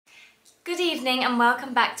Good evening and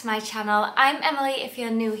welcome back to my channel. I'm Emily if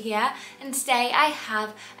you're new here, and today I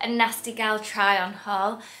have a Nasty Gal try on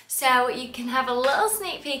haul. So you can have a little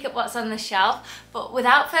sneak peek at what's on the shelf, but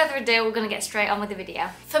without further ado we're going to get straight on with the video.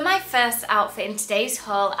 For my first outfit in today's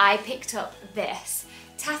haul I picked up this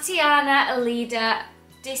Tatiana Alida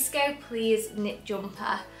Disco Please knit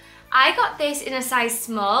jumper. I got this in a size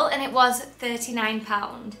small and it was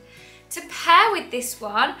 £39. To pair with this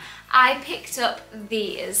one I picked up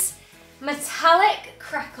these metallic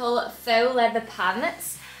crackle faux leather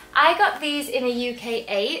pants. I got these in a UK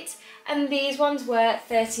 8 and these ones were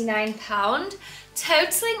 £39,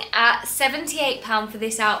 totaling at £78 for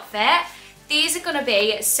this outfit. These are going to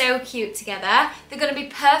be so cute together. They're going to be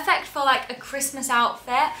perfect for like a Christmas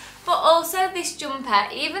outfit, but also this jumper,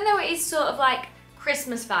 even though it is sort of like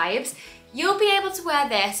Christmas vibes, you'll be able to wear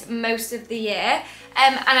this most of the year.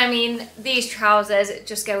 And I mean, these trousers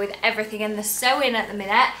just go with everything and they're so in at the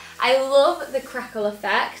minute. I love the crackle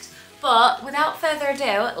effect, but without further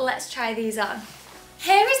ado, let's try these on.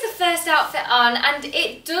 Here is the first outfit on, and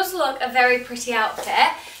it does look a very pretty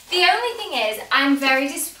outfit. The only thing is, I'm very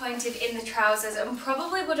disappointed in the trousers and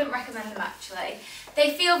probably wouldn't recommend them actually.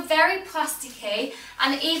 They feel very plasticky,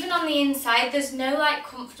 and even on the inside there's no like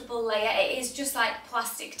comfortable layer, it is just like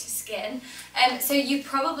plastic to skin. So you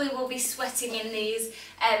probably will be sweating in these,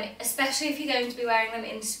 especially if you're going to be wearing them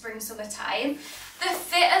in spring, summertime. The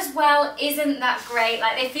fit as well isn't that great,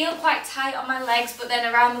 like they feel quite tight on my legs, but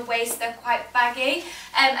then around the waist they're quite baggy,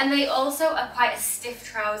 and they also are quite a stiff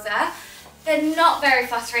trouser. They're not very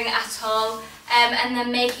flattering at all, and they're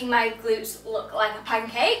making my glutes look like a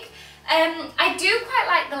pancake. I do quite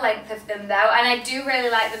like the length of them though, and I do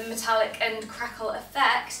really like the metallic and crackle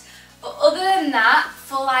effect, but other than that,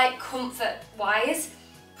 for like comfort wise,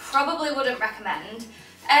 probably wouldn't recommend.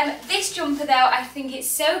 This jumper though, I think it's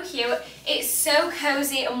so cute, it's so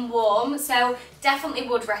cozy and warm, so definitely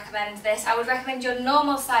would recommend this. I would recommend your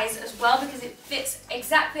normal size as well because it fits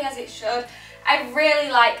exactly as it should. I really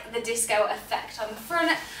like the disco effect on the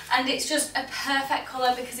front, and it's just a perfect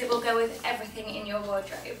colour because it will go with everything in your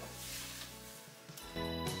wardrobe.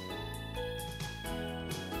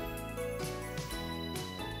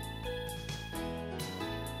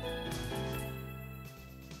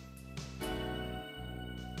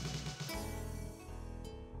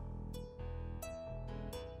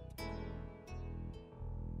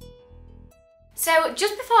 So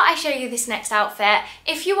just before I show you this next outfit,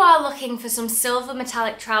 if you are looking for some silver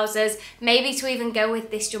metallic trousers, maybe to even go with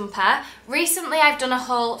this jumper, recently I've done a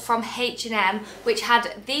haul from H&M which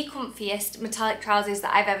had the comfiest metallic trousers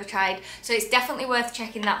that I've ever tried, so it's definitely worth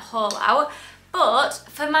checking that haul out. But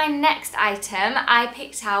for my next item, I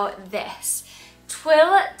picked out this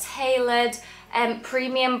twill tailored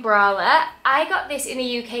premium bralette. I got this in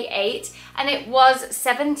a UK 8 and it was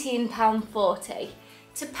 £17.40.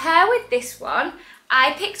 To pair with this one,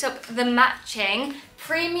 I picked up the matching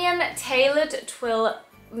premium tailored twill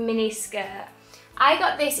mini skirt. I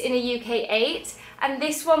got this in a UK 8 and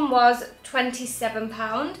this one was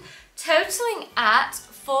 £27, totaling at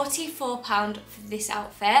 £44 for this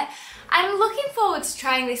outfit. I'm looking forward to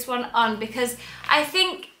trying this one on because I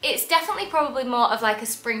think it's definitely probably more of like a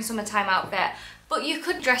spring summertime outfit, but you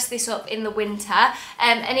could dress this up in the winter,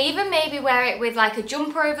 and even maybe wear it with like a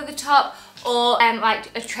jumper over the top, or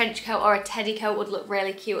like a trench coat or a teddy coat would look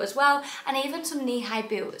really cute as well, and even some knee-high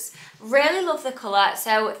boots. Really love the colour,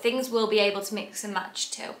 so things will be able to mix and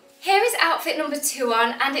match too. Here is outfit number 2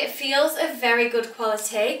 on, and it feels of very good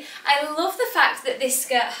quality. I love the fact that this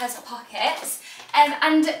skirt has pockets,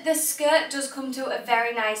 and the skirt does come to a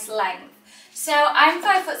very nice length. So I'm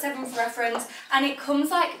 5'7" for reference, and it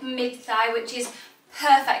comes like mid-thigh, which is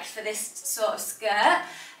perfect for this sort of skirt.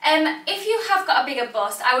 If you have got a bigger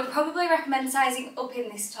bust, I would probably recommend sizing up in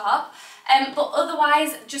this top, but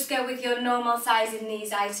otherwise just go with your normal size in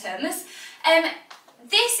these items.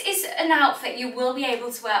 This is an outfit you will be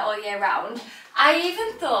able to wear all year round. I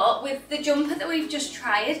even thought with the jumper that we've just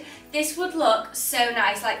tried, this would look so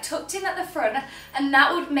nice, like tucked in at the front, and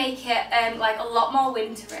that would make it like a lot more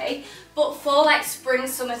wintry. But for like spring,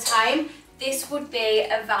 summertime, this would be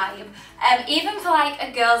a vibe. Even for like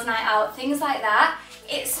a girls' night out, things like that,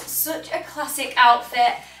 it's such a classic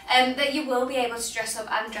outfit that you will be able to dress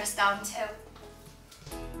up and dress down to.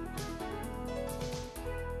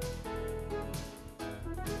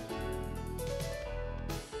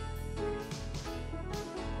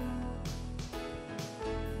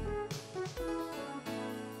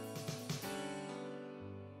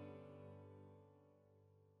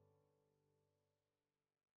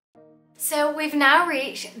 So we've now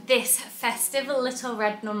reached this festive little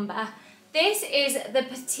red number, This is the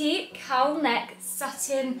petite cowl neck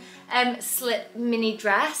satin slip mini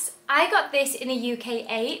dress. I got this in a UK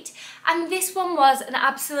 8 and this one was an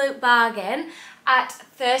absolute bargain at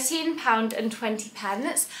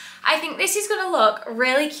 £13.20. I think this is going to look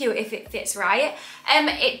really cute if it fits right.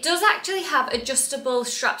 It does actually have adjustable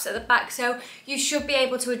straps at the back, so you should be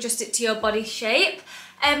able to adjust it to your body shape.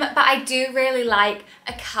 But I do really like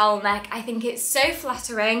a cowl neck. I think it's so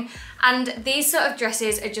flattering and these sort of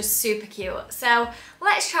dresses are just super cute. So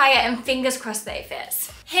let's try it and fingers crossed that it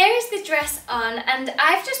fits. Here is the dress on and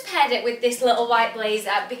I've just paired it with this little white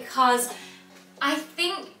blazer because I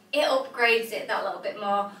think it upgrades it that little bit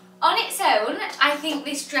more. On its own, I think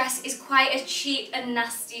this dress is quite a cheap and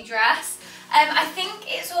nasty dress. I think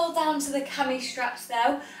it's all down to the cami straps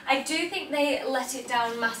though. I do think they let it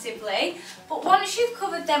down massively, but once you've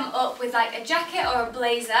covered them up with like a jacket or a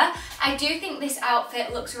blazer, I do think this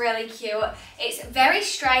outfit looks really cute. It's very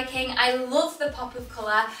striking. I love the pop of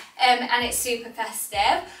colour and it's super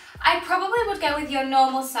festive. I probably would go with your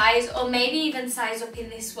normal size or maybe even size up in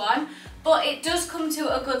this one, but it does come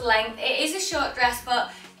to a good length. It is a short dress,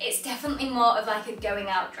 but it's definitely more of like a going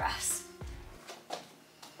out dress.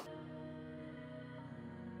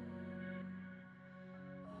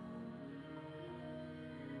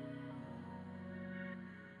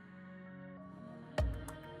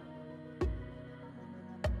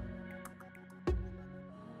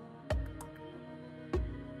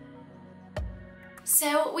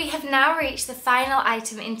 So we have now reached the final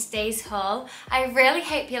item in today's haul. I really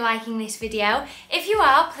hope you're liking this video. If you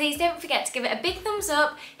are, please don't forget to give it a big thumbs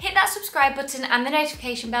up, hit that subscribe button and the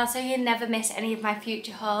notification bell so you never miss any of my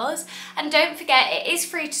future hauls. And don't forget, it is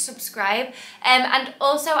free to subscribe. And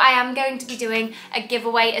also I am going to be doing a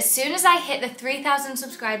giveaway as soon as I hit the 3,000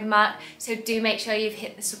 subscriber mark, so do make sure you've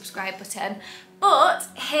hit the subscribe button. But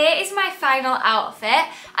here is my final outfit,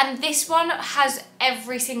 and this one has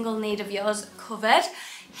every single need of yours covered.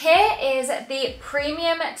 Here is the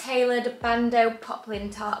premium tailored bandeau poplin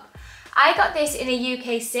top. I got this in a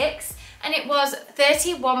UK 6 and it was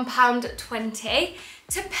 £31.20.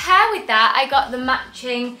 To pair with that, I got the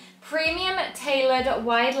matching premium tailored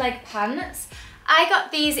wide leg pants. I got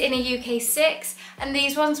these in a UK 6 and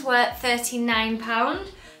these ones were £39.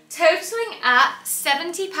 Totaling at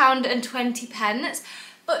 £70.20,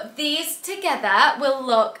 but these together will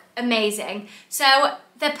look amazing. So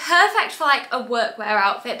they're perfect for like a workwear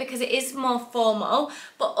outfit because it is more formal,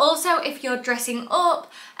 but also if you're dressing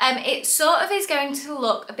up, it sort of is going to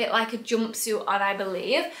look a bit like a jumpsuit on, I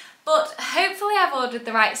believe, but hopefully I've ordered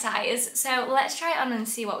the right size. So let's try it on and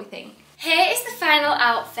see what we think. Here is the final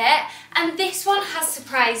outfit, and this one has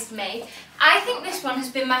surprised me. I think this one has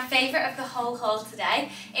been my favourite of the whole haul today.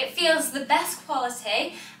 It feels the best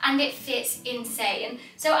quality and it fits insane.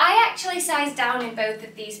 So I actually sized down in both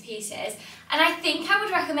of these pieces and I think I would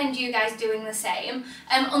recommend you guys doing the same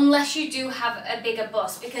unless you do have a bigger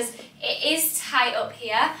bust because it is tight up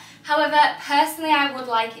here. However, personally I would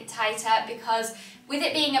like it tighter because with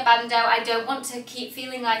it being a bandeau, I don't want to keep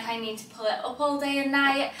feeling like I need to pull it up all day and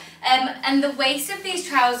night. And the waist of these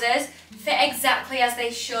trousers fit exactly as they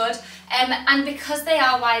should. And because they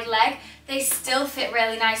are wide leg, they still fit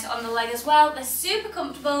really nice on the leg as well. They're super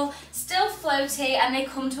comfortable, still floaty, and they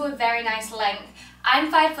come to a very nice length.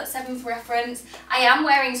 I'm 5'7" for reference. I am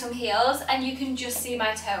wearing some heels and you can just see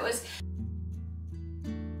my toes.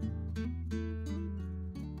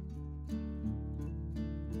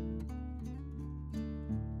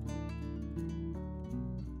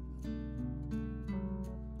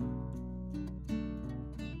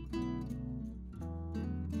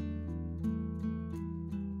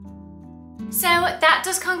 So that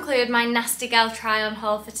does conclude my Nasty Gal try on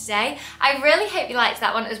haul for today. I really hope you liked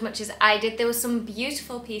that one as much as I did. There were some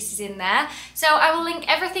beautiful pieces in there. So I will link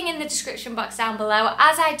everything in the description box down below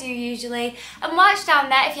as I do usually. And watch down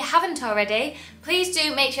there if you haven't already. Please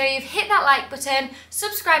do make sure you've hit that like button,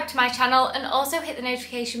 subscribe to my channel and also hit the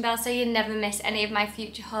notification bell so you never miss any of my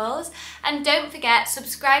future hauls. And don't forget,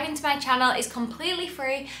 subscribing to my channel is completely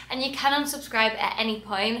free and you can unsubscribe at any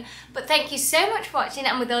point. But thank you so much for watching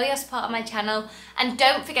and with all your support on my channel. And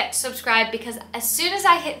don't forget to subscribe because as soon as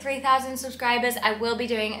I hit 3,000 subscribers, I will be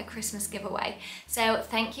doing a Christmas giveaway. So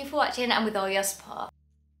thank you for watching and with all your support.